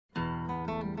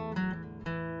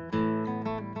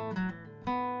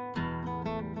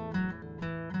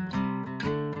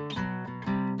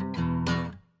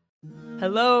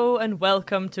Hello and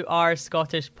welcome to our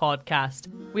Scottish podcast.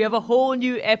 We have a whole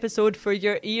new episode for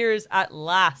your ears at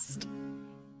last.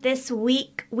 This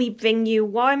week we bring you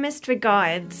warmest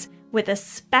regards with a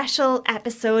special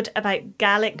episode about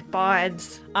Gaelic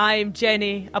bards. I'm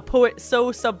Jenny, a poet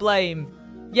so sublime,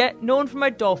 yet known for my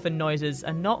dolphin noises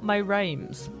and not my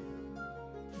rhymes.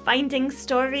 Finding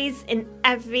stories in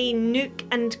every nook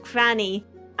and cranny.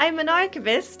 I'm an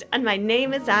archivist and my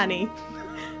name is Annie.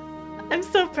 I'm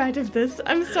so proud of this.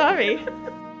 I'm sorry.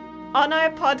 On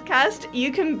our podcast,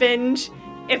 you can binge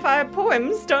if our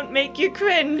poems don't make you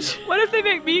cringe. What if they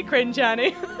make me cringe,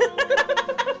 Annie?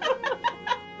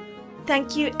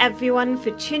 Thank you everyone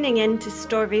for tuning in to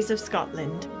Stories of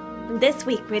Scotland. This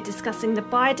week we're discussing the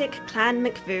Bardic clan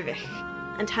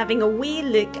MacMhuirich and having a wee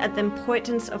look at the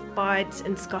importance of bards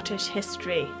in Scottish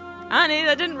history. Annie,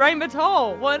 that didn't rhyme at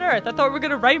all. What on earth? I thought we were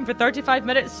going to rhyme for 35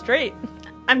 minutes straight.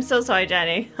 I'm so sorry,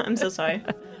 Jenny. I'm so sorry.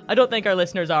 I don't think our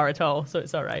listeners are at all, so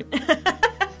it's all right.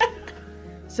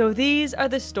 So these are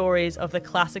the stories of the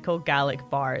classical Gaelic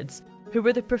bards, who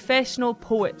were the professional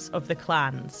poets of the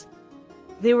clans.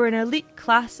 They were an elite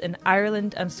class in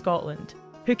Ireland and Scotland,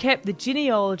 who kept the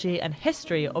genealogy and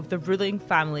history of the ruling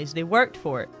families they worked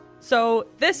for. So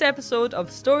this episode of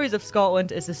Stories of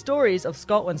Scotland is the stories of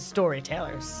Scotland's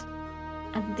storytellers.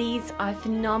 And these are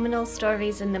phenomenal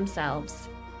stories in themselves,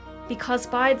 because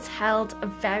bards held a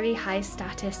very high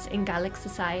status in Gaelic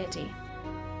society.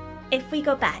 If we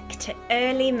go back to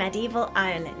early medieval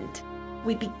Ireland,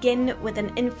 we begin with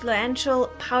an influential,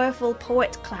 powerful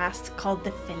poet class called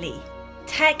the Fili.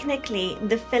 Technically,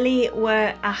 the Fili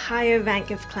were a higher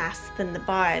rank of class than the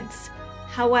bards.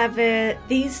 However,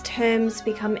 these terms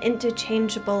become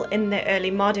interchangeable in the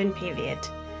early modern period.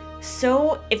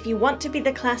 So, if you want to be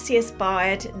the classiest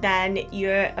bard, then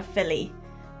you're a Fili.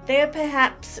 They're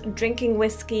perhaps drinking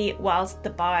whiskey whilst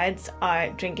the bards are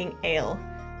drinking ale.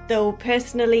 Though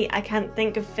personally, I can't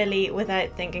think of Fili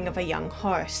without thinking of a young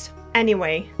horse.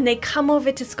 Anyway, they come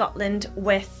over to Scotland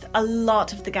with a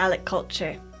lot of the Gaelic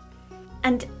culture.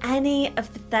 And any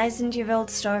of the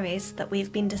 1,000-year-old stories that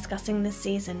we've been discussing this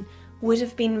season would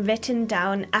have been written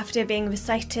down after being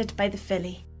recited by the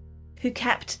Fili, who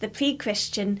kept the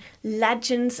pre-Christian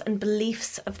legends and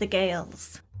beliefs of the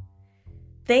Gaels.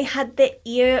 They had the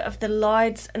ear of the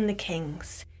lords and the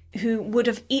kings, who would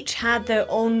have each had their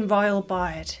own royal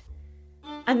bard.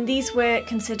 And these were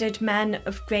considered men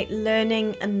of great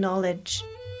learning and knowledge.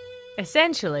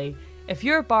 Essentially, if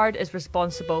your bard is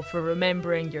responsible for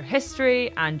remembering your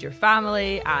history and your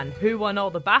family and who won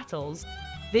all the battles,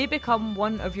 they become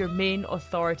one of your main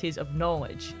authorities of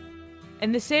knowledge.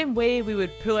 In the same way we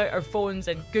would pull out our phones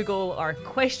and Google our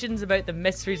questions about the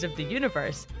mysteries of the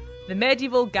universe, the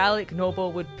medieval Gaelic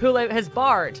noble would pull out his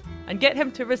bard and get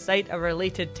him to recite a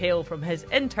related tale from his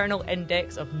internal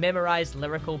index of memorised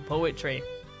lyrical poetry.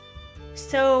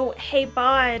 So, Hey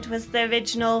Bard was the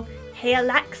original Hey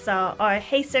Alexa or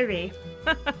Hey Siri.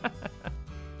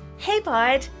 Hey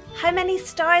Bard, how many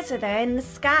stars are there in the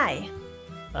sky?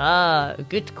 Ah,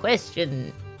 good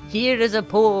question. Here is a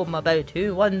poem about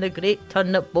who won the Great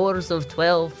Turnip Wars of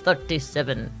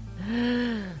 1237.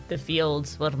 The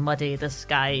fields were muddy, the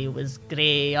sky was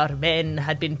grey, our men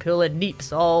had been pulling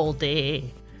neeps all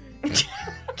day.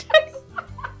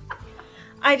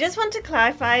 I just want to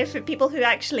clarify for people who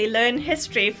actually learn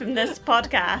history from this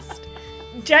podcast.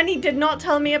 Jenny did not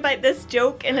tell me about this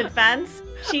joke in advance.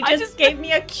 She just gave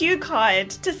me a cue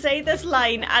card to say this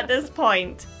line at this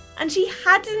point. And she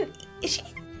hadn't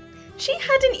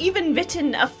even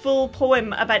written a full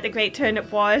poem about the Great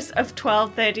Turnip Wars of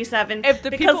 1237. If the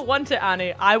people want it,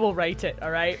 Annie, I will write it,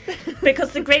 alright?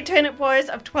 Because the Great Turnip Wars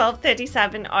of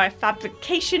 1237 are a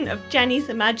fabrication of Jenny's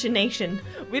imagination.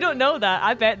 We don't know that.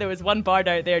 I bet there was one bard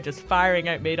out there just firing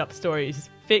out made-up stories.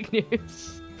 Fake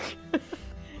news.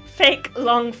 Fake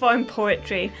long-form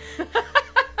poetry.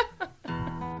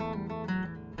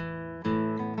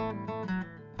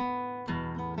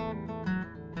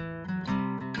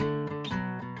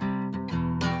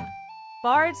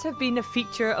 Bards have been a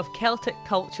feature of Celtic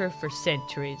culture for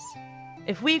centuries.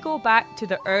 If we go back to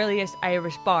the earliest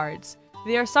Irish bards,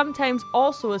 they are sometimes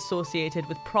also associated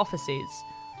with prophecies.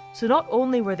 So not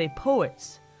only were they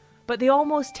poets, but they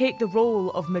almost take the role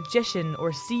of magician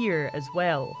or seer as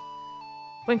well.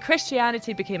 When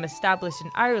Christianity became established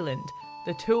in Ireland,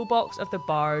 the toolbox of the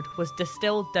bard was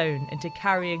distilled down into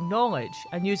carrying knowledge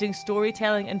and using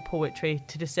storytelling and poetry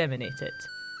to disseminate it.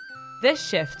 This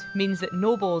shift means that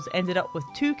nobles ended up with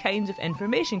two kinds of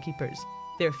information keepers,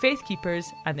 their faith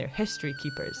keepers and their history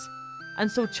keepers. And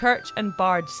so church and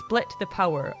bard split the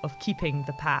power of keeping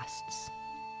the pasts.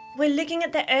 We're looking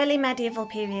at the early medieval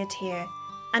period here,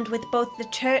 And with both the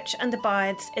church and the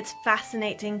bards, it's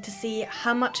fascinating to see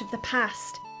how much of the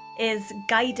past is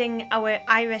guiding our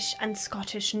Irish and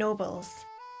Scottish nobles.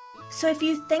 So if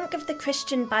you think of the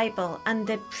Christian Bible and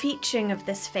the preaching of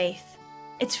this faith,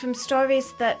 it's from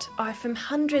stories that are from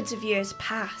hundreds of years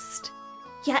past.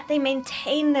 Yet they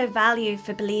maintain their value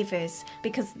for believers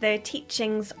because their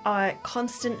teachings are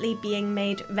constantly being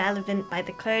made relevant by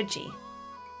the clergy.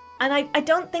 And I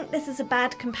don't think this is a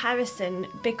bad comparison,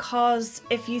 because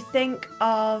if you think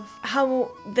of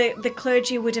how the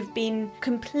clergy would have been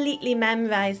completely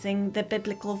memorising the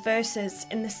biblical verses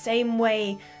in the same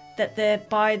way that the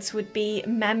bards would be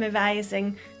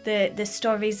memorising the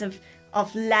stories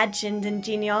of legend and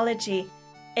genealogy,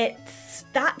 it's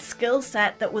that skill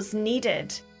set that was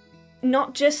needed,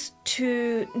 not just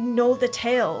to know the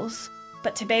tales,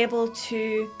 but to be able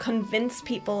to convince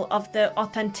people of the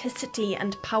authenticity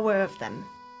and power of them.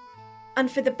 And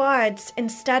for the bards,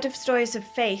 instead of stories of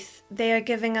faith, they are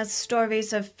giving us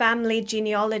stories of family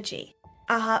genealogy,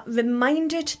 a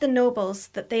reminder to the nobles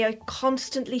that they are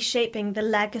constantly shaping the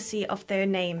legacy of their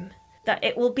name, that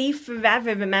it will be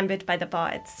forever remembered by the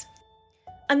bards.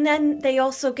 And then they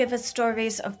also give us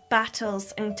stories of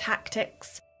battles and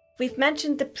tactics. We've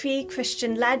mentioned the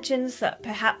pre-Christian legends that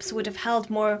perhaps would have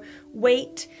held more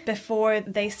weight before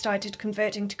they started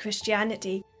converting to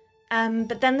Christianity.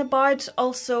 But then the bards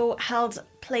also held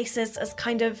places as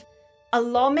kind of a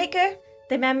lawmaker.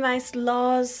 They memorised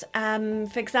laws,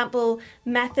 for example,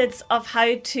 methods of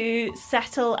how to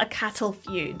settle a cattle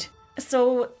feud.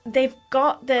 So they've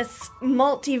got this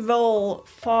multi-role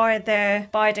for their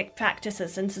bardic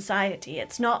practices in society.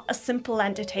 It's not a simple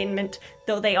entertainment,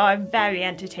 though they are very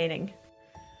entertaining.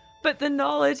 But the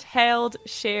knowledge held,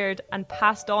 shared and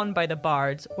passed on by the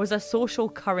bards was a social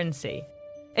currency.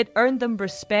 It earned them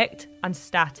respect and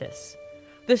status.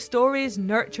 The stories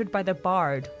nurtured by the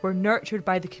bard were nurtured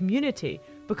by the community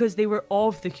because they were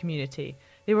of the community.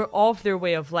 They were of their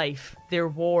way of life, their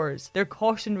wars, their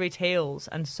cautionary tales,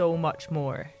 and so much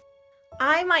more.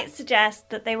 I might suggest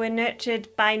that they were nurtured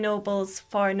by nobles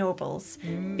for nobles,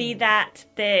 be that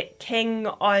the king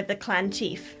or the clan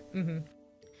chief. Mm-hmm.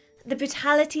 The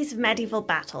brutalities of medieval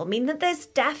battle mean that there's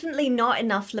definitely not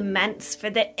enough laments for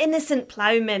the innocent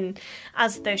ploughman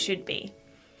as there should be.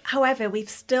 However, we've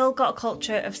still got a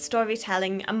culture of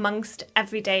storytelling amongst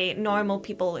everyday normal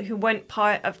people who weren't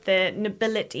part of the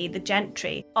nobility, the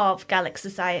gentry of Gaelic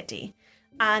society.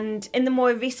 And in the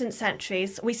more recent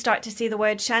centuries, we start to see the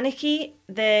word shanachie,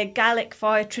 the Gaelic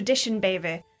for tradition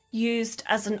bearer, used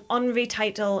as an honorary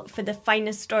title for the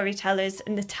finest storytellers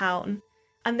in the town.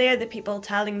 And they're the people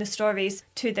telling the stories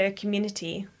to their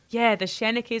community. Yeah, the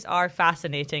Shenachies are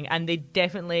fascinating, and they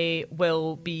definitely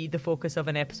will be the focus of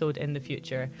an episode in the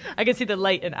future. I can see the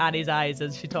light in Annie's eyes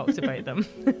as she talks about them.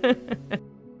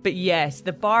 But yes,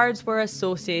 the bards were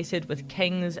associated with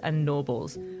kings and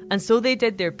nobles, and so they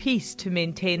did their piece to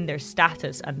maintain their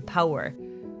status and power.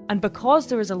 And because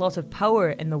there was a lot of power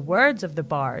in the words of the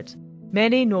bard,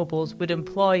 many nobles would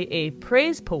employ a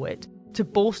praise poet to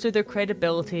bolster their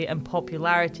credibility and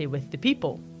popularity with the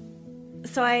people.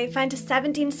 So I found a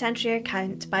 17th century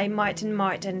account by Martin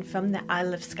Martin from the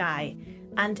Isle of Skye,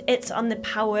 and it's on the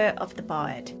power of the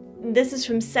bard. This is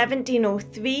from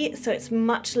 1703, so it's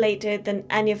much later than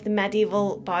any of the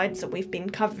medieval bards that we've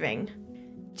been covering.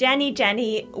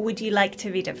 Jenny, would you like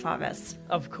to read it for us?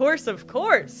 Of course, of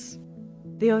course!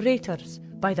 The orators,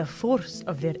 by the force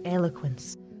of their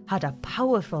eloquence, had a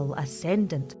powerful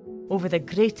ascendant over the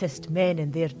greatest men in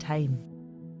their time.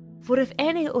 For if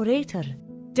any orator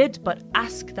did but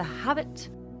ask the habit,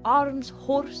 arms,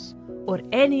 horse, or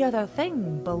any other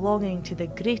thing belonging to the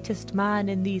greatest man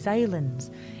in these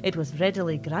islands, it was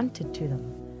readily granted to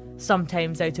them,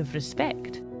 sometimes out of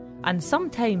respect, and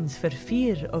sometimes for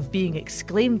fear of being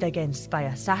exclaimed against by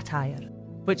a satire,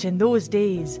 which in those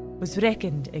days was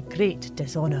reckoned a great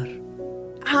dishonour.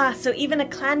 So even a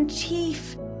clan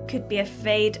chief could be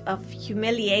afraid of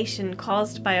humiliation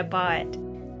caused by a bard.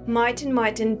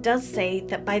 Martin does say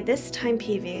that by this time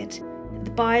period,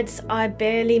 the bards are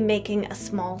barely making a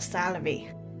small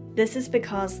salary. This is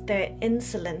because their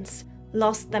insolence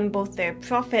lost them both their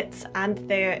profits and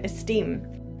their esteem.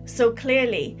 So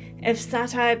clearly, if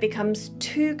satire becomes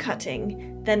too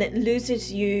cutting, then it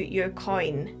loses you your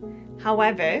coin.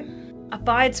 However, a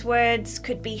bard's words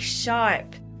could be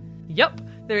sharp. Yup,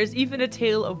 there is even a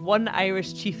tale of one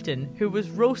Irish chieftain who was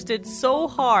roasted so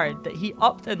hard that he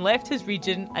upped and left his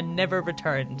region and never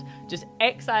returned, just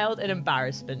exiled in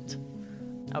embarrassment.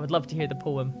 I would love to hear the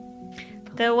poem.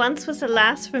 There once was a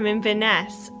lass from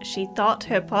Inverness. She thought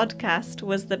her podcast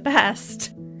was the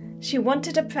best. She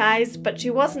wanted a prize, but she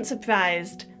wasn't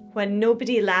surprised when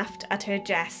nobody laughed at her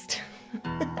jest.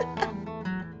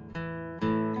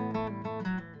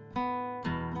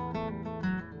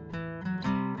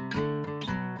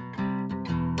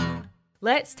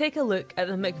 Let's take a look at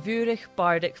the MacMhuirich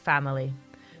Bardic family.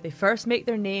 They first make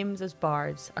their names as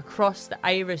bards across the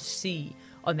Irish Sea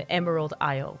on the Emerald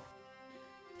Isle.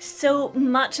 So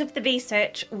much of the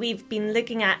research we've been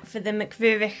looking at for the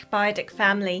MacMhuirich Bardic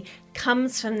family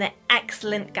comes from the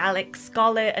excellent Gaelic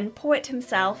scholar and poet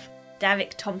himself,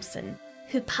 Derek Thompson,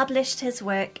 who published his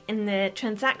work in the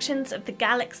Transactions of the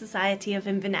Gaelic Society of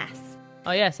Inverness.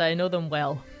 Oh yes, I know them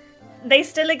well. They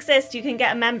still exist, you can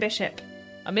get a membership.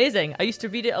 Amazing, I used to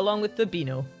read it along with the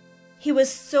Beano. He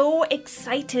was so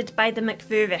excited by the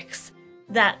MacMhuirichs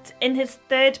that in his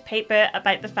third paper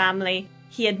about the family,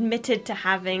 he admitted to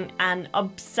having an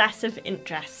obsessive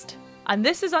interest. And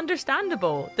this is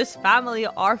understandable. This family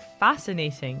are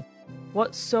fascinating.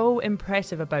 What's so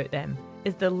impressive about them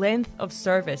is the length of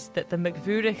service that the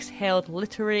MacMhuirichs held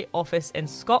literary office in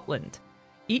Scotland.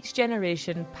 Each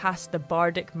generation passed the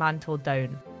bardic mantle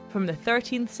down, from the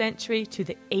 13th century to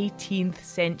the 18th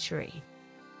century.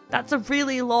 That's a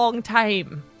really long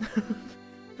time.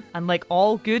 And like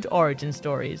all good origin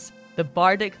stories, the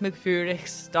bardic MacMhuirichs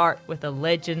start with a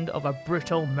legend of a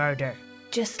brutal murder.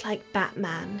 Just like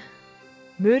Batman.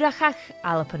 Muirachach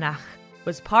Alpanach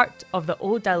was part of the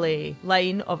O'Dallé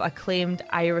line of acclaimed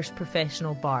Irish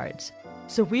professional bards.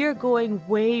 So we're going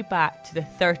way back to the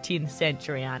 13th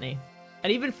century, Annie.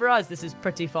 And even for us, this is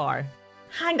pretty far.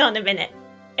 Hang on a minute.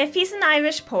 If he's an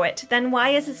Irish poet, then why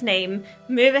is his name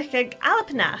Muirachach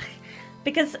Alpanach?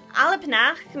 Because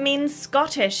Alpanach means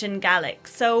Scottish in Gaelic,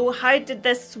 so how did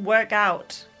this work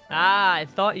out? Ah, I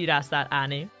thought you'd ask that,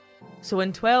 Annie. So in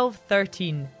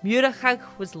 1213, Muirachach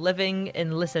was living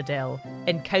in Lissadell,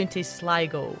 in County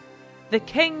Sligo. The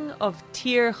king of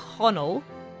Tir Honnoll,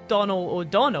 Donald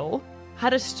O'Donnell,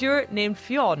 had a steward named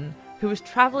Fionn, who was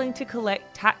travelling to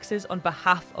collect taxes on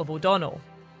behalf of O'Donnell.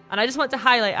 And I just want to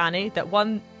highlight, Annie,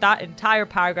 that entire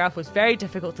paragraph was very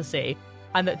difficult to say,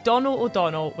 and that Donald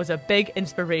O'Donnell was a big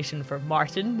inspiration for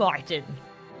Martin Martin.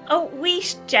 Oh,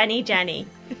 weesh, Jenny.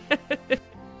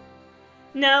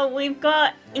 No, we've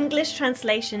got English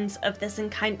translations of this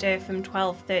encounter from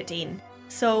 1213,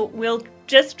 so we'll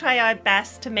just try our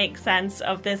best to make sense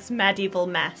of this medieval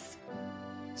mess.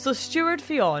 So Steward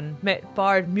Fionn met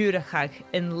Bard Muirachach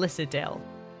in Lissadell,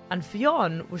 and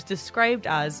Fionn was described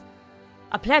as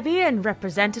a plebeian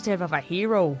representative of a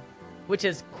hero, which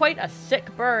is quite a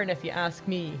sick burn if you ask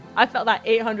me. I felt that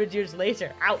 800 years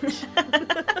later. Ouch.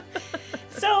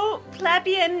 So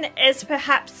plebeian is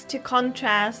perhaps to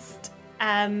contrast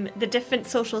the different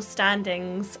social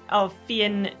standings of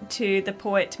Fionn to the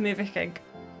poet Muirachach.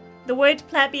 The word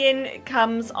plebeian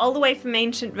comes all the way from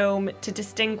ancient Rome to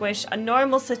distinguish a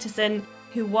normal citizen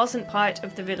who wasn't part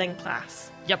of the ruling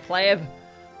class. Ya pleb.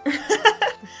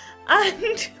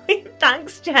 And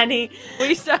thanks, Jenny.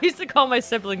 I used to call my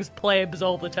siblings plebs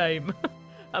all the time,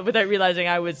 without realising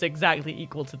I was exactly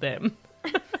equal to them.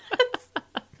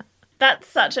 That's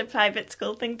such a private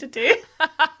school thing to do.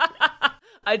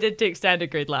 I did take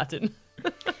standard grade Latin.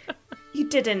 You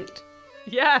didn't?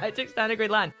 Yeah, I took standard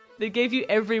grade Latin. They gave you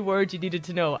every word you needed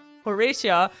to know.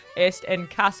 Horatia est in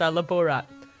casa laborat.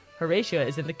 Horatia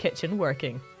is in the kitchen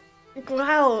working.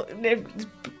 Wow,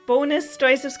 bonus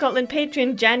Stories of Scotland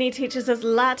Patreon, Jenny teaches us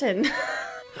Latin.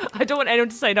 I don't want anyone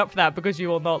to sign up for that because you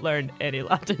will not learn any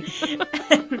Latin.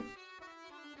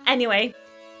 Anyway,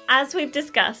 as we've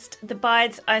discussed, the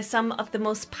bards are some of the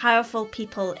most powerful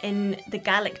people in the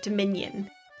Gaelic Dominion.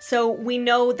 So we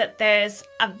know that there's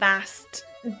a vast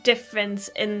difference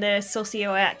in the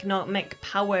socio-economic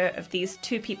power of these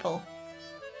two people.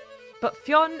 But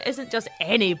Fionn isn't just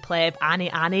any pleb,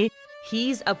 Annie.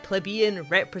 He's a plebeian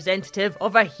representative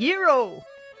of a hero.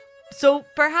 So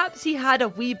perhaps he had a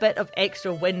wee bit of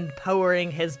extra wind powering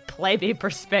his plebby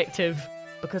perspective,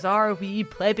 because our wee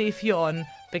plebby Fionn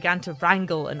began to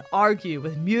wrangle and argue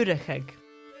with Muirachach.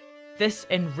 This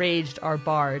enraged our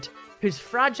bard, whose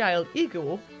fragile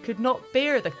ego could not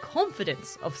bear the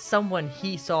confidence of someone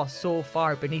he saw so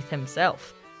far beneath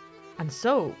himself. And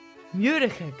so,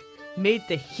 Muirachach made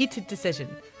the heated decision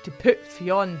to put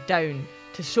Fionn down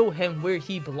to show him where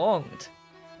he belonged.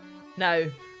 Now,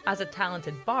 as a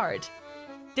talented bard,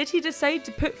 did he decide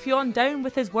to put Fionn down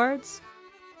with his words?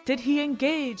 Did he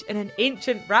engage in an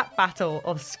ancient rap battle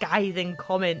of scathing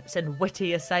comments and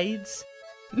witty asides?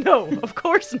 No, of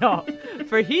course not,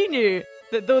 for he knew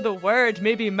that though the word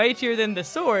may be mightier than the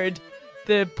sword,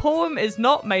 the poem is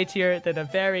not mightier than a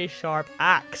very sharp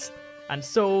axe. And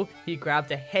so he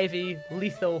grabbed a heavy,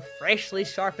 lethal, freshly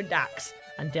sharpened axe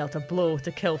and dealt a blow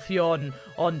to kill Fionn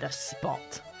on the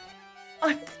spot.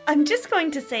 I'm just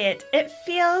going to say it. It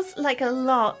feels like a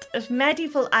lot of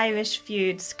medieval Irish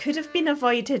feuds could have been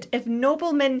avoided if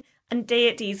noblemen and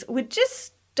deities would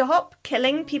just stop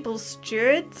killing people's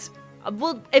stewards.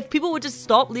 Well, if people would just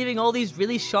stop leaving all these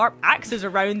really sharp axes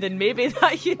around, then maybe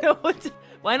that,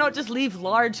 why not just leave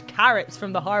large carrots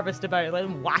from the harvest about, let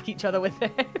them whack each other with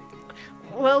them?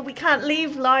 Well, we can't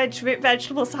leave large root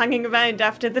vegetables hanging around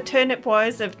after the turnip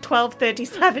wars of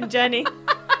 1237, Jenny.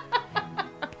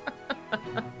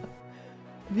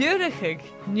 Mhuirich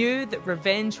knew that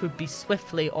revenge would be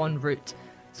swiftly en route,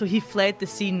 so he fled the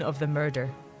scene of the murder.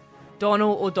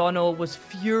 Donal O'Donnell was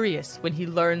furious when he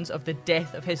learns of the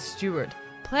death of his steward.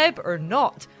 Pleb or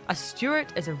not, a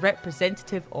steward is a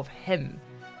representative of him,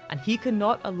 and he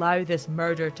cannot allow this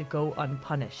murder to go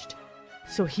unpunished.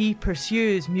 So he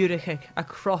pursues Mhuirich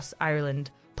across Ireland,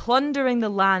 plundering the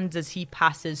lands as he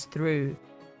passes through.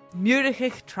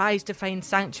 Mhuirich tries to find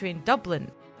sanctuary in Dublin,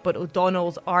 but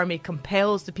O'Donnell's army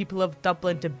compels the people of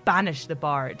Dublin to banish the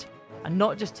bard, and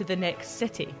not just to the next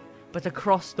city, but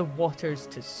across the waters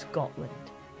to Scotland.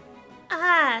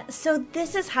 Ah, so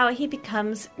this is how he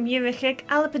becomes Mhuirich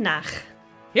Albanach.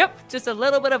 Yep, just a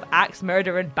little bit of axe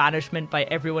murder and banishment by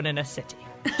everyone in a city.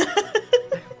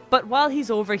 But while he's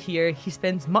over here, he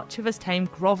spends much of his time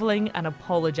grovelling and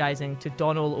apologising to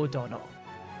Donal O'Donnell.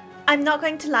 I'm not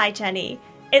going to lie, Jenny.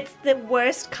 It's the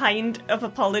worst kind of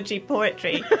apology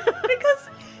poetry. Because...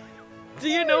 Do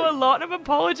you know a lot of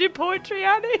apology poetry,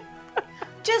 Annie?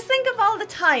 Just think of all the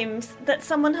times that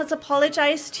someone has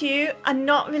apologised to you and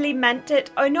not really meant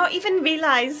it, or not even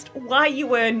realised why you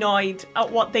were annoyed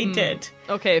at what they did.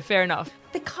 Okay, fair enough.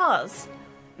 Because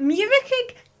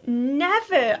Mhuirich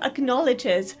never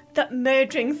acknowledges that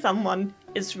murdering someone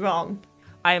is wrong.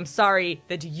 I am sorry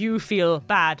that you feel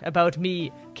bad about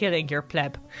me killing your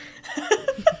pleb.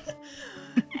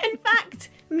 In fact,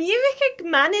 Mhuirich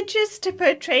manages to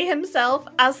portray himself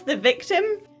as the victim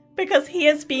because he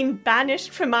has been banished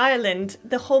from Ireland,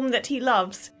 the home that he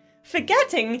loves,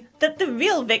 forgetting that the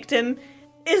real victim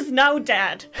is now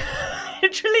dead,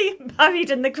 literally buried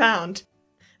in the ground.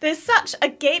 There's such a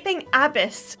gaping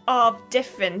abyss of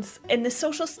difference in the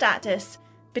social status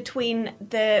between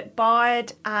the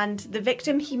bard and the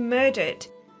victim he murdered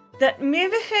that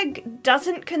Mhuirich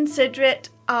doesn't consider it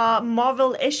a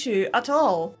moral issue at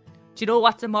all. Do you know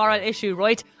what's a moral issue,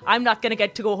 right? I'm not going to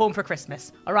get to go home for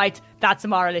Christmas, alright? That's a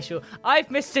moral issue. I've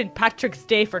missed St. Patrick's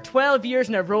Day for 12 years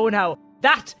in a row now.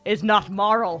 That is not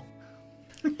moral.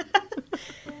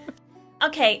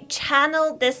 Okay,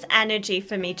 channel this energy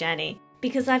for me, Jenny,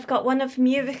 because I've got one of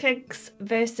Mhuirich's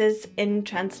verses in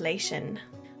translation.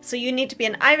 So you need to be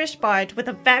an Irish bard with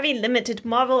a very limited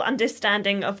moral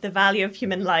understanding of the value of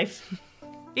human life.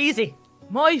 Easy.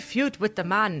 My feud with the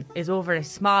man is over a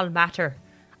small matter.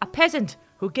 A peasant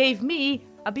who gave me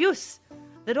abuse.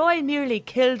 That I merely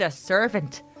killed a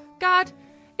servant. God,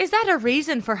 is that a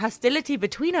reason for hostility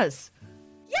between us?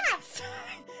 Yes!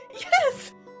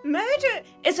 Yes! Murder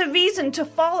is a reason to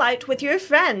fall out with your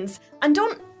friends, and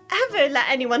don't ever let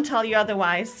anyone tell you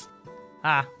otherwise.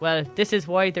 Ah, well, this is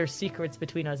why there's secrets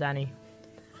between us, Annie.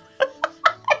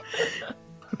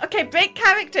 Okay, break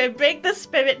character, break the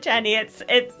spirit, Jenny.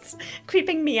 It's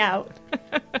creeping me out.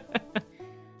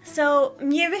 So,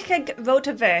 Mhuirich wrote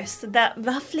a verse that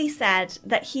roughly said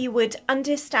that he would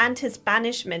understand his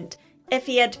banishment if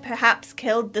he had perhaps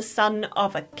killed the son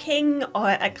of a king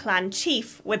or a clan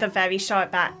chief with a very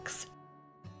sharp axe.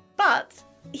 But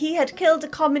he had killed a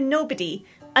common nobody,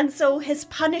 and so his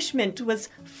punishment was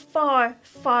far,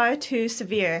 far too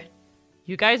severe.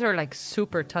 You guys are like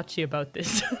super touchy about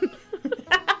this.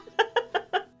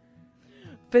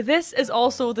 But this is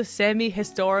also the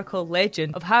semi-historical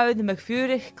legend of how the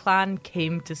MacMhuirich clan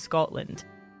came to Scotland.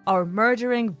 Our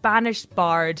murdering, banished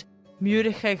bard,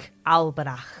 Mhuirich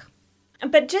Albanach.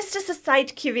 But just as a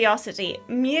side curiosity,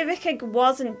 Mhuirich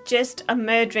wasn't just a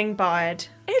murdering bard.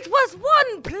 It was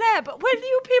one pleb! Will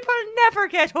you people never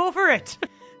get over it?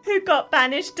 Who got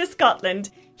banished to Scotland.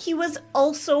 He was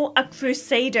also a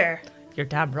crusader. You're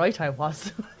damn right I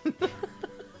was.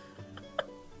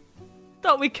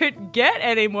 Thought we couldn't get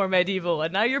any more medieval,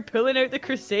 and now you're pulling out the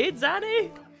Crusades, Annie?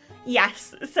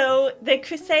 Yes, so the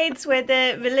Crusades were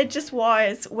the religious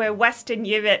wars where Western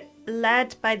Europe,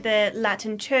 led by the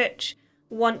Latin Church,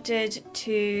 wanted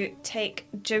to take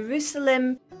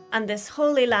Jerusalem and this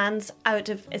Holy Lands out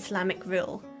of Islamic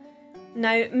rule.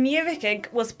 Now,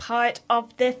 Mhuirich was part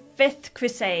of the Fifth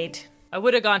Crusade. I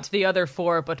would have gone to the other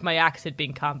four, but my axe had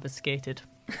been confiscated.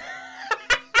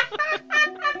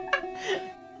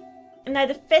 Now,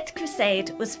 the Fifth Crusade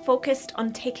was focused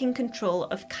on taking control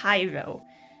of Cairo.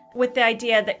 with the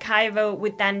idea that Cairo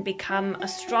would then become a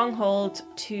stronghold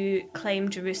to claim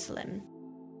Jerusalem.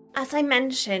 As I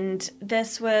mentioned,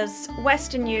 this was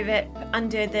Western Europe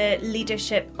under the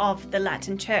leadership of the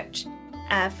Latin Church.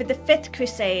 For the Fifth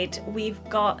Crusade, we've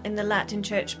got in the Latin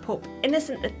Church Pope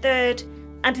Innocent III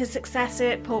and his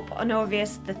successor, Pope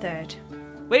Honorius III.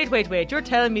 Wait, you're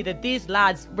telling me that these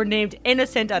lads were named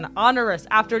Innocent and Honorous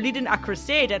after leading a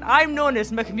crusade and I'm known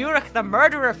as MacMhuirich the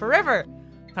Murderer forever?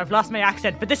 I've lost my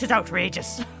accent, but this is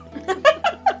outrageous.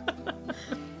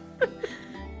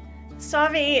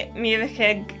 Sorry,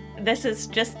 Mhuirich, this is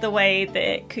just the way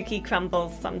the cookie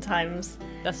crumbles sometimes.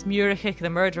 That's Mhuirich the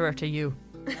Murderer to you.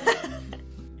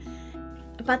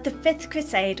 But the Fifth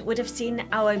Crusade would have seen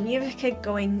our Mhuirich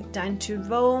going down to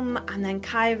Rome and then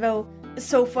Cairo,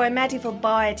 so for a medieval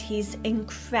bard he's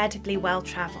incredibly well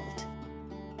travelled.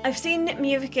 I've seen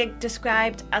Mhuirich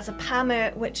described as a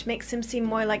palmer, which makes him seem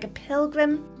more like a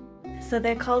pilgrim. So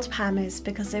they're called palmers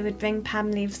because they would bring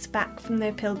palm leaves back from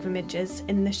their pilgrimages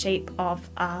in the shape of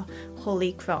a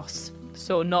holy cross.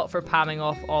 So not for palming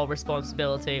off all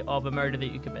responsibility of a murder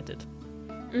that you committed.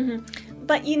 Mm-hmm.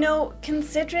 But you know,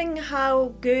 considering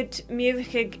how good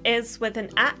Mhuirich is with an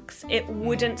axe, it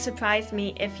wouldn't surprise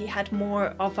me if he had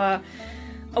more of a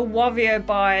warrior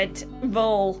bard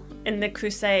role in the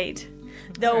crusade.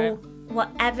 Though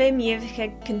whatever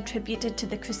Mhuirich contributed to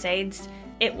the crusades,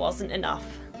 it wasn't enough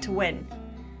to win.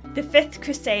 The Fifth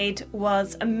Crusade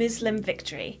was a Muslim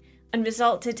victory and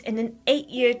resulted in an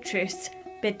 8-year truce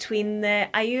between the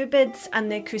Ayyubids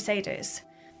and the Crusaders.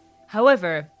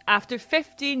 However, after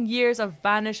 15 years of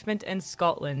banishment in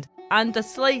Scotland and a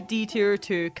slight detour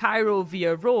to Cairo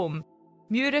via Rome,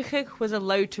 Mhuirich was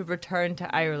allowed to return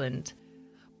to Ireland.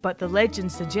 But the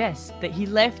legend suggests that he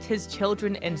left his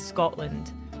children in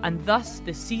Scotland, and thus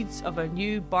the seeds of a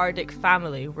new Bardic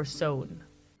family were sown.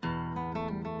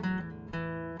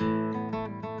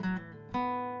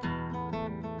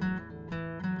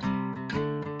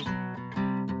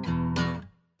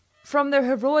 From their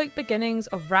heroic beginnings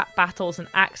of rap battles and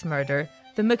axe murder,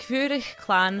 the MacMhuirich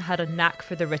clan had a knack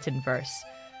for the written verse.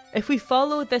 If we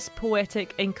follow this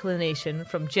poetic inclination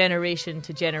from generation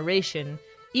to generation,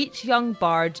 each young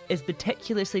bard is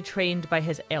meticulously trained by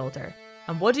his elder.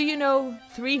 And what do you know?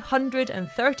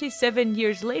 337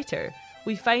 years later,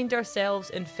 we find ourselves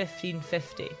in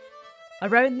 1550,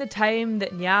 around the time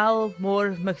that Niall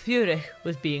Mór MacMhuirich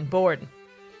was being born.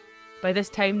 By this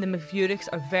time, the MacMhuirichs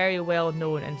are very well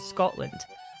known in Scotland,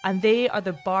 and they are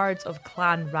the bards of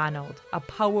Clan Ranald, a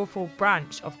powerful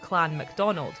branch of Clan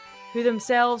MacDonald, who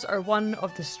themselves are one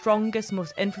of the strongest,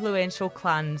 most influential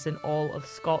clans in all of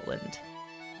Scotland.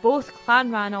 Both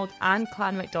Clan Ranald and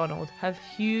Clan MacDonald have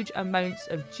huge amounts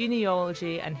of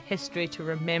genealogy and history to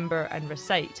remember and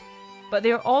recite, but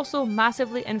they are also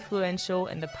massively influential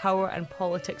in the power and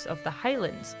politics of the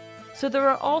Highlands. So there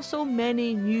are also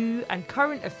many new and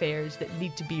current affairs that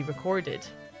need to be recorded.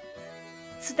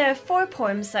 So there are 4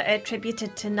 poems that are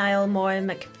attributed to Niall Mór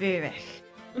MacMhuirich.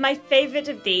 My favourite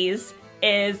of these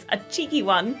is a cheeky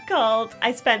one called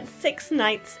I Spent 6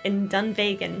 Nights in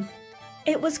Dunvegan.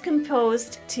 It was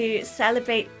composed to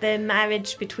celebrate the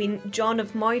marriage between John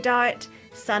of Moidart,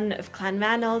 son of Clan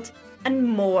Ranald, and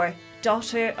Mór,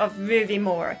 daughter of Ruaidhrí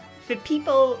Mór. For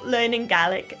people learning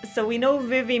Gaelic, so we know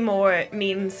Ruaidhrí Mór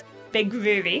means Big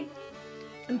Ruaidhrí,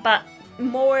 but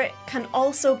Mór can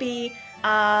also be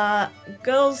a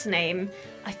girl's name.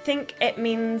 I think it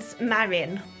means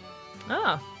Marion.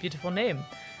 Ah, beautiful name.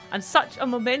 And such a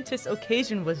momentous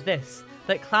occasion was this,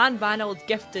 that Clan Ranald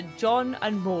gifted John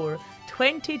and Mór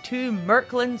 22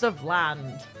 merklands of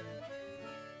land.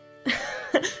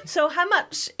 So how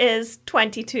much is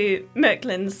 22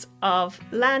 merklands of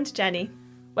land, Jenny?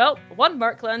 Well, 1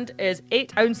 merkland is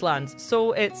 8 ounce lands,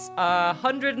 so it's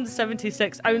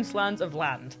 176 ounce lands of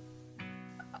land.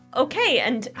 Okay,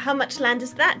 and how much land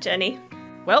is that, Jenny?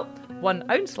 Well,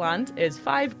 1 ounce land is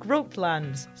 5 groat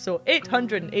lands, so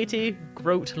 880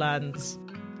 groat lands.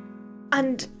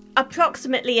 And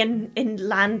approximately in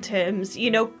land terms,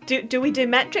 you know, do we do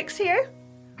metrics here?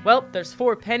 Well, there's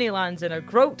 4 penny lands in a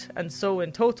groat, and so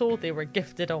in total they were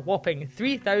gifted a whopping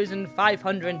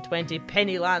 3,520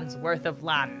 penny lands worth of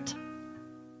land.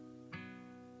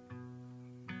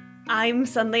 I'm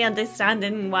suddenly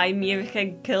understanding why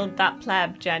Mhuirich killed that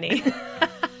pleb, Jenny.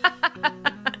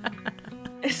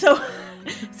 So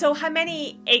how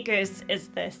many acres is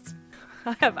this?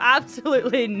 I have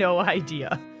absolutely no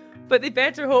idea. But they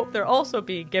better hope they're also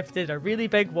being gifted a really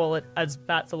big wallet, as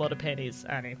that's a lot of pennies,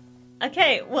 Annie.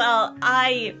 Okay, well,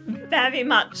 I very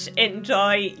much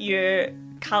enjoy your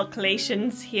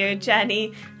calculations here,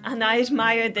 Jenny, and I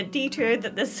admire the detour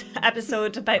that this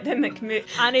episode about the MacMhuirich...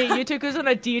 Annie, you took us on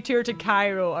a detour to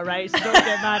Cairo, alright? So don't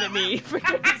get mad at me for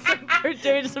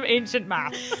doing some ancient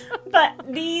math. But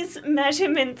these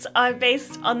measurements are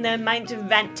based on the amount of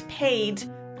rent paid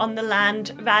on the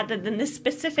land rather than the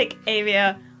specific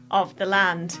area of the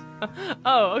land.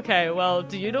 Oh, okay. Well,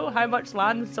 do you know how much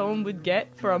land someone would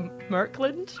get from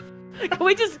Merkland? Can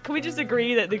we just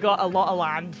agree that they got a lot of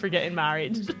land for getting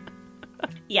married?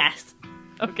 Yes.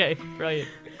 Okay, brilliant.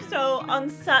 So, on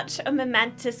such a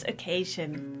momentous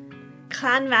occasion,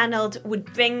 Clan Ranald would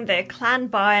bring their clan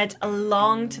bard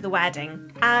along to the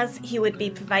wedding, as he would be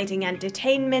providing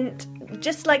entertainment,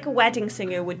 just like a wedding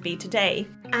singer would be today.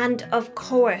 And of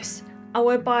course,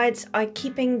 our bards are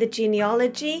keeping the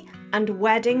genealogy, and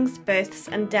weddings, births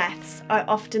and deaths are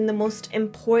often the most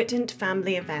important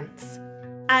family events.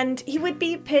 And he would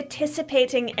be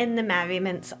participating in the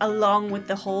merriments along with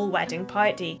the whole wedding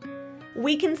party.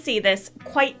 We can see this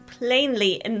quite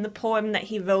plainly in the poem that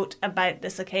he wrote about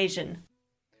this occasion.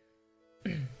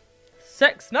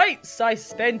 6 nights I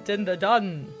spent in the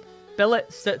dun,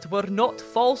 billets that were not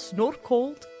false nor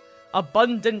cold,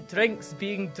 abundant drinks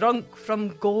being drunk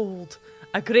from gold,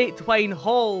 a great wine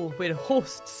hall where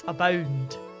hosts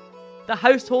abound. The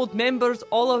household members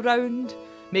all around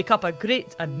make up a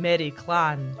great and merry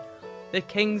clan. The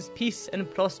king's peace and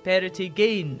prosperity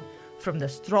gain from the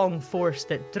strong force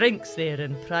that drinks there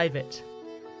in private.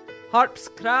 Harps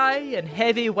cry and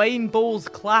heavy wine bowls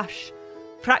clash,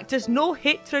 practice no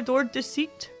hatred or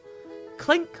deceit.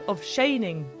 Clink of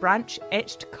shining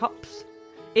branch-etched cups,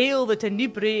 ale that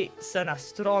inebriates in a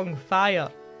strong fire.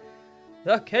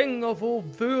 The king of old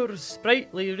Voor's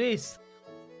sprightly race,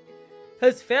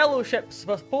 his fellowships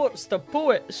with ports the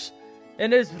poets,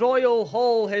 in his royal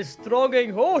hall his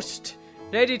thronging host,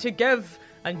 ready to give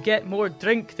and get more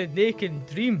drink than they can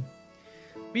dream.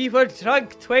 We were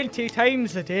drunk 20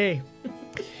 times a day.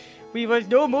 We were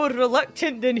no more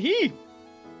reluctant than he.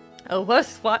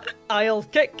 With what I'll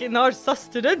kick in our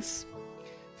sustenance.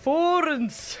 4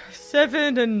 and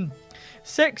 7 and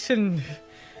 6 and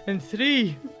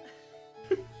 3.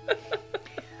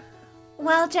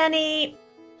 Well, Jenny,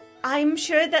 I'm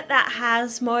sure that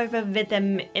has more of a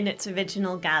rhythm in its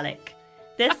original Gaelic.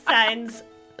 This sounds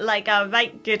like a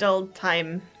right good old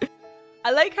time. I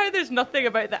like how there's nothing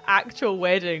about the actual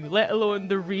wedding, let alone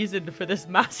the reason for this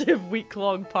massive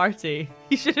week-long party.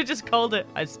 He should have just called it,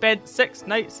 I spent 6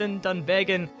 nights in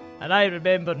Dunvegan, and I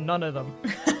remember none of them.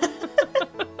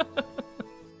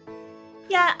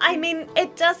 Yeah, I mean,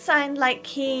 it does sound like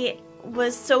he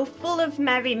was so full of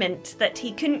merriment that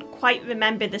he couldn't quite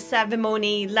remember the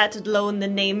ceremony, let alone the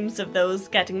names of those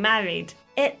getting married.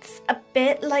 It's a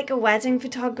bit like a wedding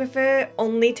photographer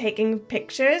only taking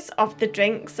pictures of the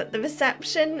drinks at the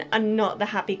reception and not the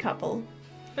happy couple.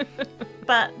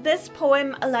 But this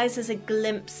poem allows us a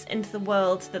glimpse into the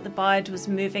world that the bard was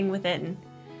moving within.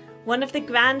 One of the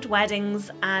grand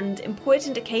weddings and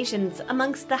important occasions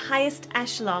amongst the highest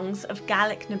echelons of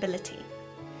Gaelic nobility.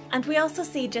 And we also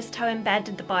see just how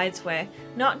embedded the bards were,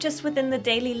 not just within the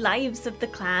daily lives of the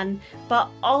clan, but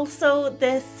also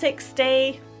the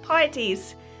 6-day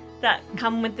parties that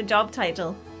come with the job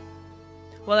title.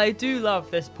 Well, I do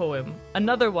love this poem.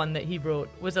 Another one that he wrote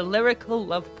was a lyrical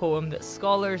love poem that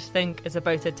scholars think is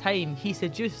about a time he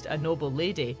seduced a noble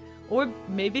lady, or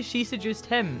maybe she seduced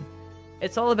him.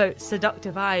 It's all about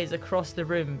seductive eyes across the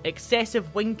room,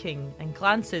 excessive winking, and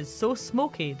glances so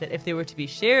smoky that if they were to be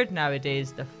shared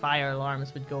nowadays, the fire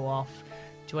alarms would go off.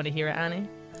 Do you want to hear it, Annie?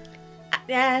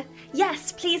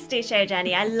 Yes, please do share,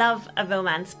 Jenny. I love a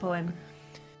romance poem.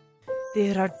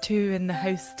 There are 2 in the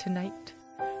house tonight,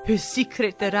 whose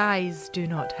secret their eyes do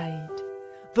not hide,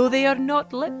 though they are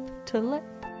not lip to lip.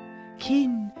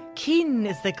 Keen, keen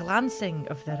is the glancing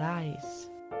of their eyes.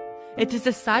 It is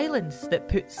the silence that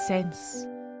puts sense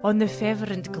on the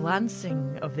fervent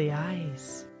glancing of the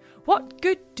eyes. What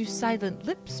good do silent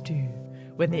lips do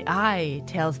when the eye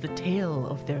tells the tale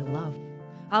of their love?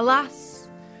 Alas,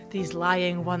 these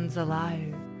lying ones allow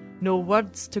no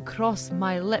words to cross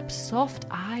my lips' soft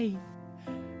eye.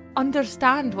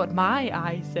 Understand what my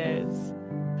eye says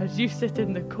as you sit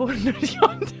in the corner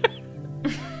yonder.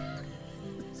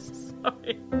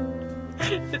 Sorry.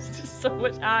 It's just so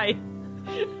much eye.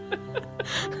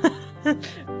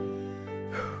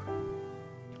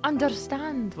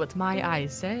 Understand what my eye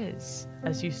says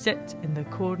as you sit in the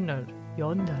corner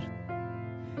yonder.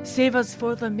 Save us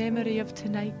for the memory of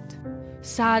tonight,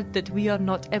 sad that we are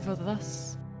not ever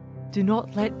thus. Do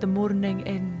not let the morning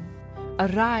in.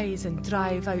 Arise and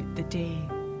drive out the day.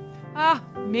 Ah,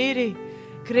 Mary,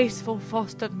 graceful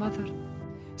foster mother,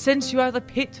 since you are the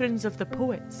patrons of the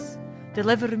poets,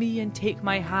 deliver me and take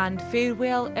my hand,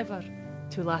 farewell ever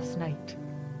to last night.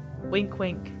 Wink,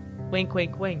 wink, wink,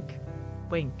 wink, wink,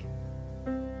 wink,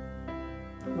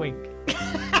 wink.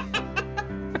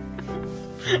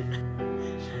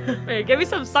 Hey, give me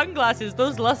some sunglasses,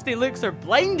 those lusty looks are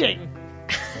blinding.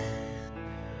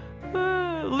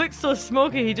 Looks so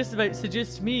smoky, he just about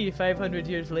seduced me 500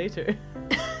 years later.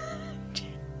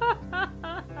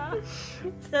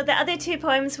 So the other two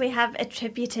poems we have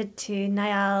attributed to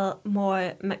Niall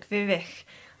Mór MacMhuirich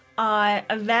are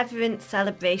a reverent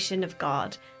celebration of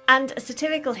God and a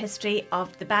satirical history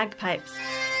of the bagpipes,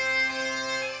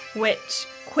 which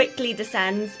quickly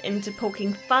descends into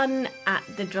poking fun at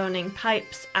the droning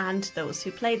pipes and those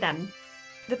who play them.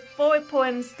 The four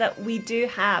poems that we do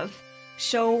have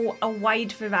show a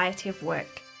wide variety of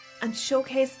work and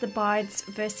showcase the bard's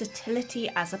versatility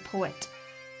as a poet.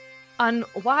 And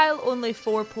while only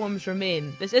 4 poems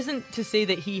remain, this isn't to say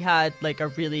that he had like a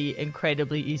really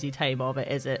incredibly easy time of it,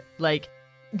 is it? Like,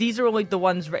 these are only the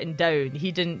ones written down.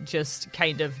 He didn't just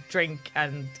kind of drink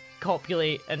and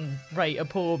copulate and write a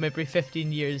poem every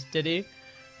 15 years, did he?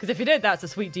 Because if he did, that's a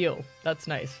sweet deal. That's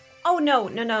nice. Oh, no.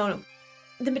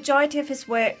 The majority of his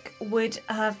work would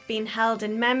have been held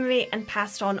in memory and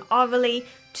passed on orally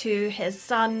to his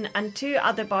son and to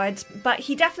other bards, but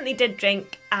he definitely did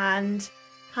drink and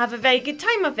have a very good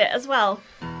time of it as well.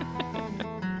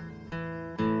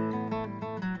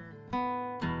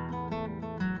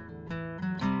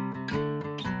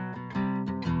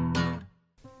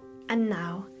 And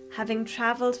now, having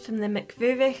travelled from the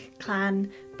MacMhuirich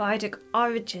clan bardic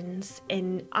origins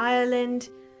in Ireland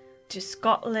to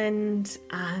Scotland,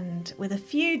 and with a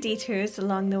few detours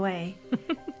along the way,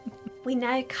 we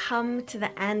now come to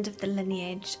the end of the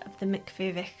lineage of the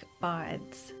MacMhuirich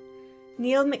bards.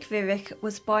 Niall MacMhuirich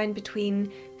was born between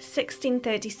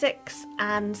 1636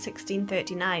 and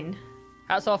 1639.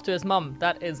 Hats off to his mum.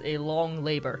 That is a long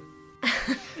labour.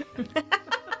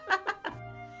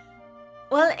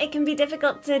 Well, it can be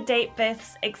difficult to date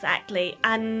births exactly,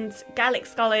 and Gaelic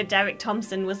scholar Derek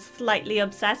Thompson was slightly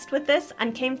obsessed with this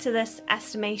and came to this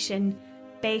estimation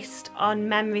based on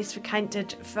memories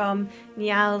recounted from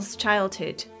Niall's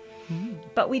childhood.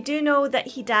 But we do know that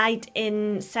he died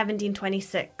in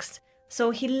 1726, so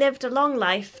he lived a long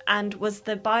life and was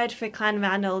the bard for Clan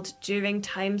Ranald during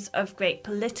times of great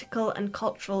political and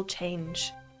cultural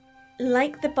change.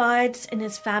 Like the bards in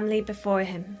his family before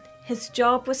him, his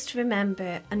job was to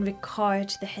remember and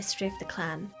record the history of the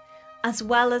clan, as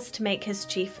well as to make his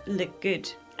chief look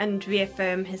good and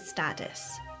reaffirm his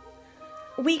status.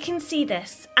 We can see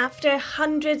this after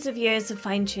hundreds of years of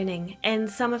fine-tuning in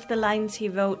some of the lines he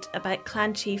wrote about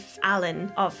Clan Chief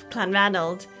Alan of Clan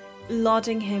Ranald,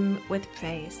 lauding him with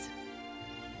praise.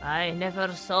 I never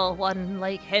saw one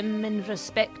like him in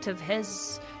respect of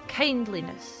his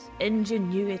kindliness,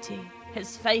 ingenuity,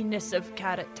 his fineness of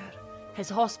character, his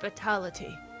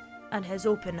hospitality, and his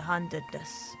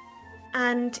open-handedness.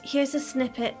 And here's a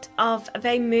snippet of a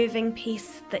very moving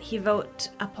piece that he wrote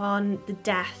upon the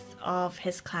death of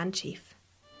his clan chief.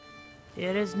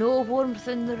 There is no warmth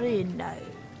in the rain now,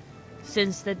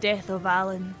 since the death of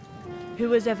Alan, who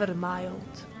was ever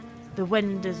mild. The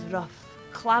wind is rough,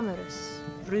 clamorous,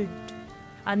 rude,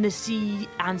 and the sea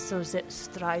answers it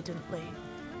stridently.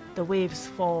 The waves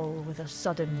fall with a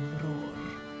sudden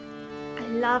roar. I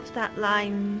love that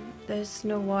line, there's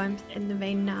no warmth in the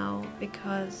rain now,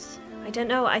 because, I don't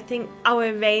know, I think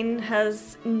our rain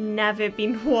has never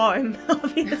been warm,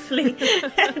 obviously.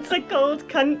 It's a cold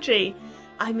country.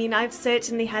 I mean, I've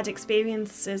certainly had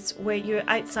experiences where you're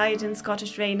outside in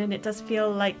Scottish rain and it does feel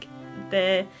like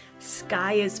the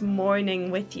sky is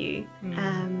mourning with you.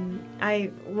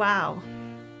 Wow.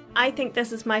 I think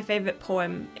this is my favourite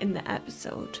poem in the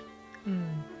episode.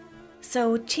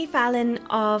 So, Chief Alan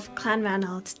of Clan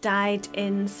Ranald died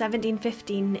in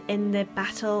 1715 in the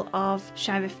Battle of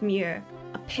Sheriffmuir,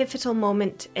 a pivotal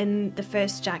moment in the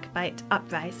first Jacobite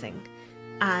uprising,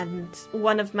 and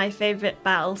one of my favourite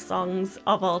battle songs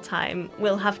of all time.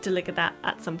 We'll have to look at that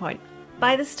at some point.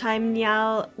 By this time,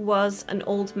 Niall was an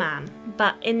old man,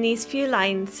 but in these few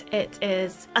lines, it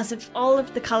is as if all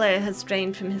of the colour has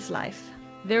drained from his life.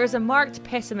 There is a marked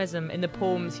pessimism in the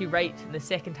poems he writes in the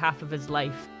second half of his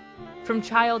life. From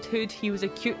childhood, he was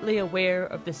acutely aware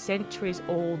of the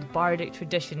centuries-old bardic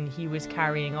tradition he was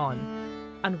carrying on,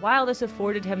 and while this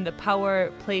afforded him the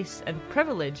power, place and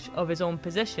privilege of his own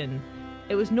position,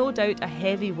 it was no doubt a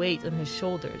heavy weight on his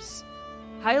shoulders.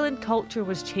 Highland culture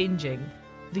was changing.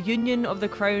 The union of the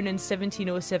crown in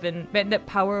 1707 meant that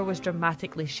power was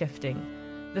dramatically shifting.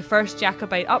 The first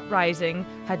Jacobite uprising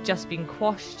had just been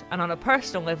quashed, and on a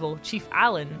personal level, Chief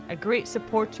Alan, a great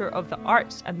supporter of the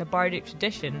arts and the Bardic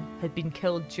tradition, had been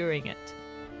killed during it.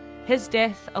 His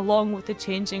death, along with the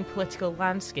changing political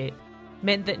landscape,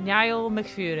 meant that Niall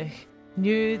MacMhuirich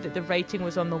knew that the writing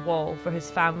was on the wall for his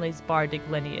family's Bardic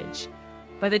lineage.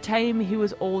 By the time he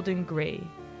was old and grey,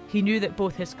 he knew that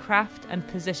both his craft and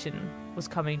position was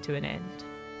coming to an end.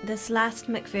 This last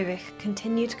MacMhuirich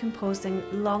continued composing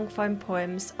long-form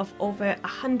poems of over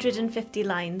 150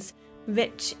 lines,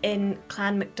 rich in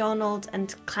Clan MacDonald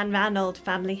and Clan Ranald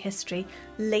family history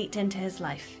late into his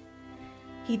life.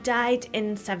 He died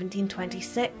in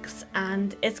 1726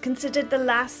 and is considered the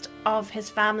last of his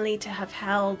family to have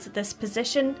held this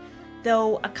position,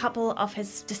 though a couple of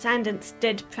his descendants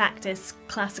did practice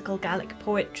classical Gaelic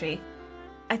poetry.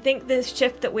 I think the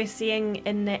shift that we're seeing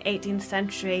in the 18th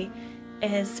century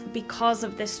is because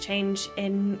of this change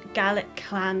in Gaelic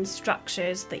clan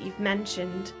structures that you've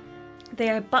mentioned. They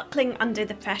are buckling under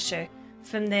the pressure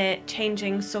from the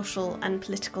changing social and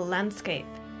political landscape.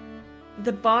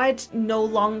 The bard no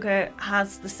longer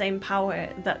has the same power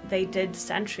that they did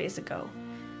centuries ago.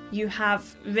 You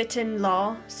have written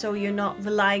law, so you're not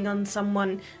relying on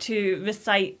someone to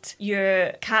recite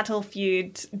your cattle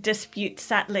feud dispute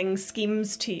settling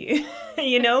schemes to you,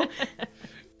 you know?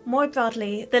 More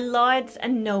broadly, the lords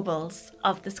and nobles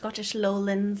of the Scottish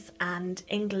lowlands and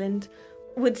England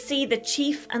would see the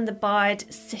chief and the bard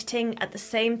sitting at the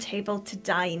same table to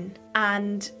dine,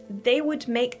 and they would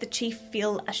make the chief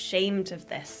feel ashamed of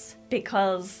this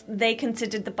because they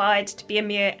considered the bard to be a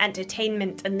mere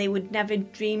entertainment and they would never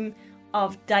dream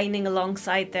of dining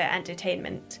alongside their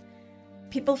entertainment.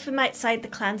 People from outside the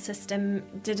clan system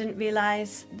didn't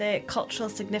realise the cultural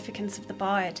significance of the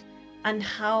bard and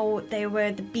how they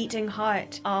were the beating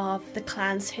heart of the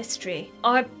clan's history.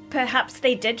 Or perhaps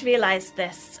they did realise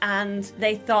this and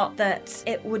they thought that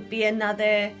it would be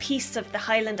another piece of the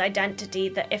Highland identity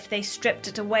that if they stripped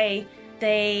it away,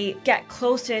 they get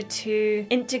closer to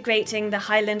integrating the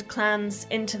Highland clans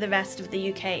into the rest of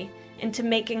the UK, into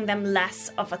making them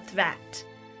less of a threat.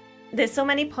 There's so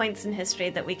many points in history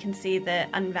that we can see the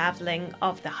unravelling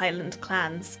of the Highland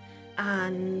clans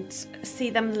and see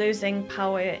them losing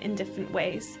power in different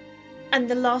ways. And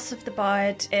the loss of the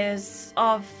bard is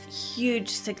of huge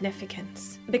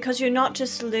significance because you're not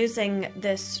just losing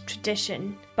this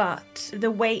tradition, but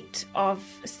the weight of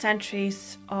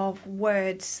centuries of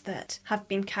words that have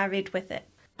been carried with it.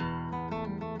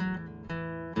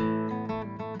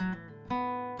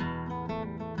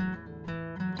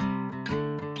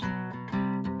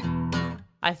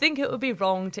 I think it would be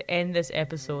wrong to end this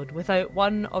episode without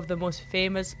one of the most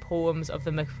famous poems of the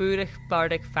MacMhuirich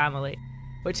Bardic family,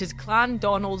 which is Clan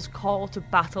Donald's call to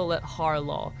battle at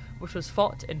Harlaw, which was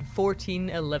fought in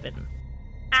 1411.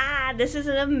 This is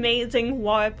an amazing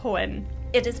war poem.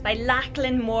 It is by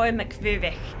Lachlan Moore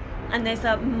MacMhuirich, and there's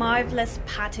a marvellous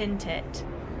pattern to it.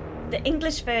 The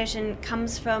English version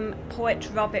comes from poet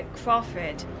Robert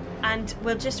Crawford, and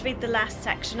we'll just read the last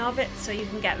section of it so you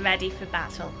can get ready for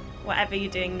battle, whatever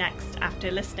you're doing next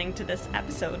after listening to this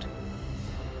episode.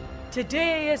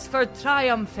 Today is for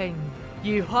triumphing,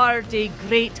 you hardy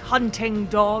great hunting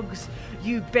dogs,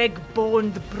 you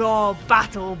big-boned braw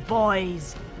battle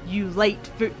boys, you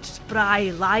light-foot spry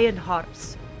lion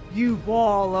hearts, you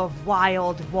wall of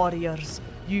wild warriors,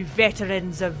 you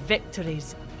veterans of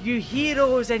victories, you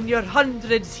heroes in your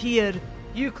hundreds here,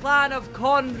 you clan of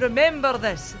Con, remember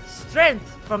this,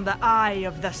 strength from the eye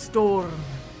of the storm.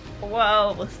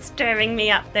 Whoa, stirring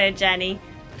me up there, Jenny.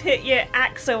 Put your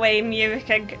axe away,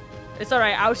 Murica. It's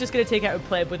alright, I was just going to take out a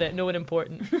pleb with it, no one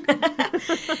important.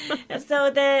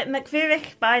 So the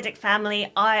MacMhuirich Bardic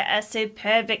family are a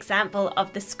superb example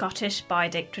of the Scottish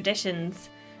Bardic traditions.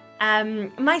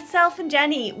 Myself and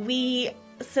Jenny, we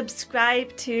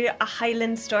subscribe to a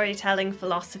Highland storytelling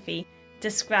philosophy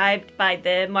described by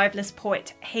the marvellous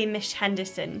poet Hamish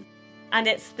Henderson, and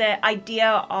it's the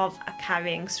idea of a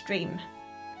carrying stream.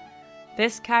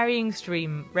 This carrying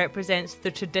stream represents the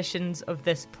traditions of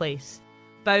this place,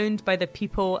 bound by the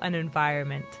people and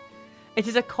environment. It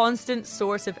is a constant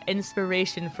source of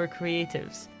inspiration for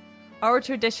creatives. Our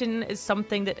tradition is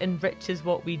something that enriches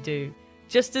what we do,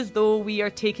 just as though we are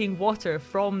taking water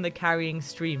from the carrying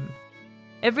stream.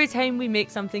 Every time we make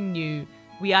something new,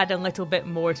 we add a little bit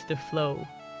more to the flow.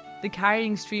 The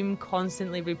carrying stream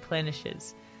constantly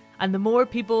replenishes, and the more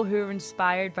people who are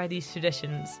inspired by these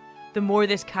traditions, the more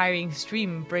this carrying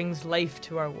stream brings life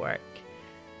to our work.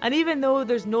 And even though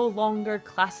there's no longer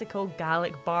classical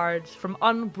Gaelic bards from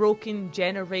unbroken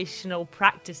generational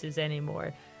practices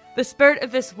anymore, The spirit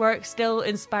of this work still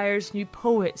inspires new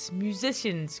poets,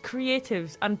 musicians,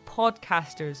 creatives, and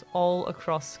podcasters all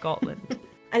across Scotland.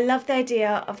 I love the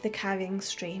idea of the carrying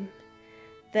stream.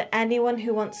 That anyone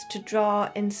who wants to draw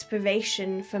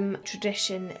inspiration from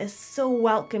tradition is so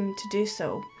welcome to do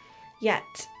so.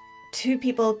 Yet, two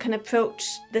people can approach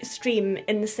the stream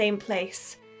in the same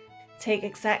place, take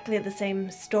exactly the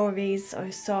same stories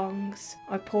or songs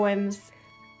or poems,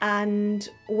 and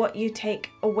what you take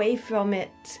away from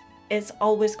it is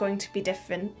always going to be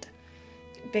different.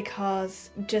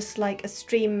 Because just like a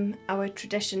stream, our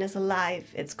tradition is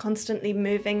alive. It's constantly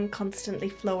moving, constantly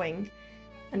flowing,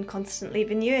 and constantly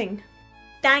renewing.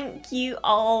 Thank you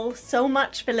all so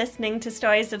much for listening to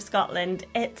Stories of Scotland.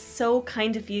 It's so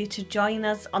kind of you to join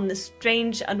us on the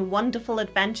strange and wonderful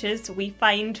adventures we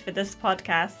find for this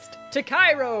podcast. To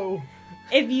Cairo!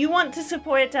 If you want to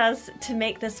support us to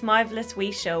make this marvellous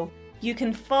wee show, you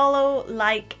can follow,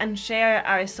 like and share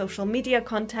our social media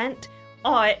content,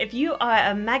 or if you are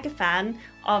a mega fan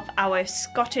of our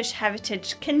Scottish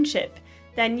heritage kinship,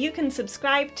 then you can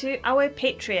subscribe to our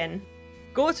Patreon.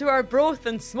 Go to our broth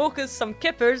and smoke us some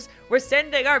kippers. We're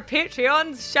sending our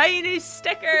Patreons shiny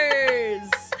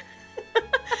stickers!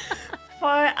 For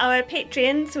our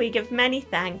Patreons, we give many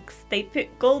thanks. They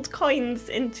put gold coins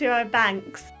into our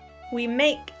banks. We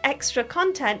make extra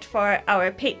content for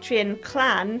our Patreon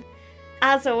clan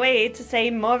as a way to say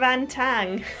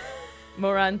Morantang.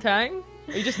 Morantang?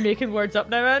 Are you just making words up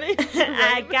now, Annie?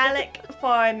 Gaelic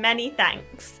for many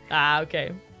thanks. Ah,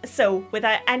 okay. So,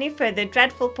 without any further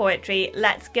dreadful poetry,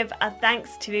 let's give a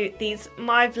thanks to these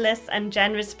marvellous and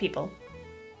generous people.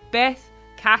 Beth,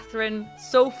 Catherine,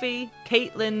 Sophie,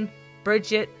 Caitlin,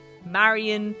 Bridget,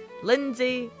 Marion,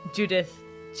 Lindsay, Judith,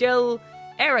 Jill,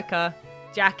 Erica,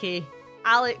 Jackie,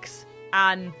 Alex,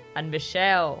 Anne, and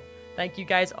Michelle. Thank you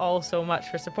guys all so much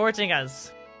for supporting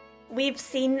us. We've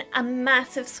seen a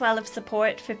massive swell of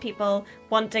support for people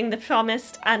wanting the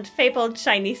promised and fabled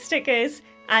shiny stickers,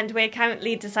 and we're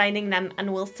currently designing them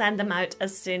and we'll send them out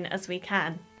as soon as we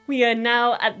can. We are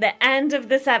now at the end of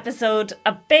this episode.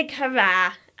 A big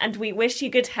hurrah, and we wish you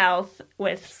good health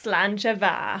with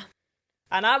Slàinte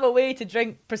And I'm away to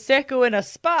drink Prosecco in a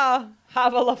spa.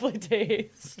 Have a lovely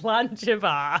day. Slàinte.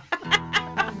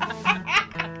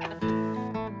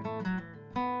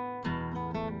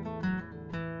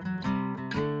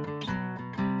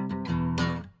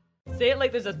 Say it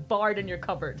like there's a bard in your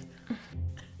cupboard.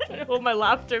 I hold my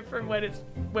laughter for when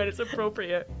it's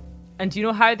appropriate. And do you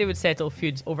know how they would settle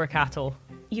feuds over cattle?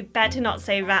 You better not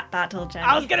say rap battle, Jenny.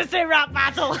 I was gonna say rap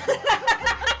battle!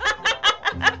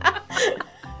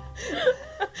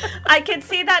 I could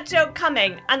see that joke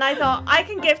coming, and I thought, I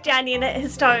can give Jenny a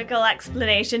historical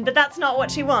explanation, but that's not what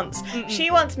she wants.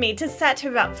 She wants me to set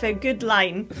her up for a good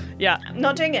line. Yeah. I'm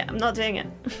not doing it.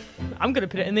 I'm gonna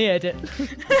put it in the edit.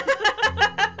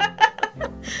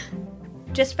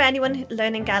 Just for anyone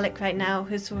learning Gaelic right now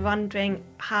who's wondering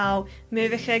how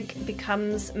Mhuirich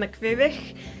becomes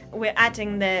MacMhuirich, we're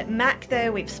adding the Mac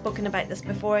there. We've spoken about this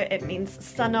before. It means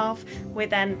son of. We're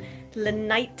then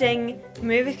leniting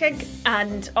Mhuirich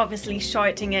and obviously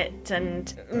shorting it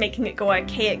and making it go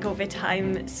archaic over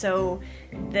time. So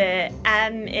the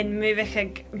M in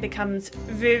Mhuirich becomes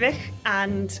Ruirich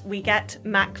and we get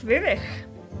MacMhuirich.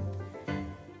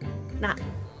 That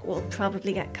will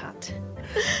probably get cut.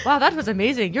 Wow, that was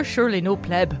amazing. You're surely no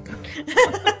pleb.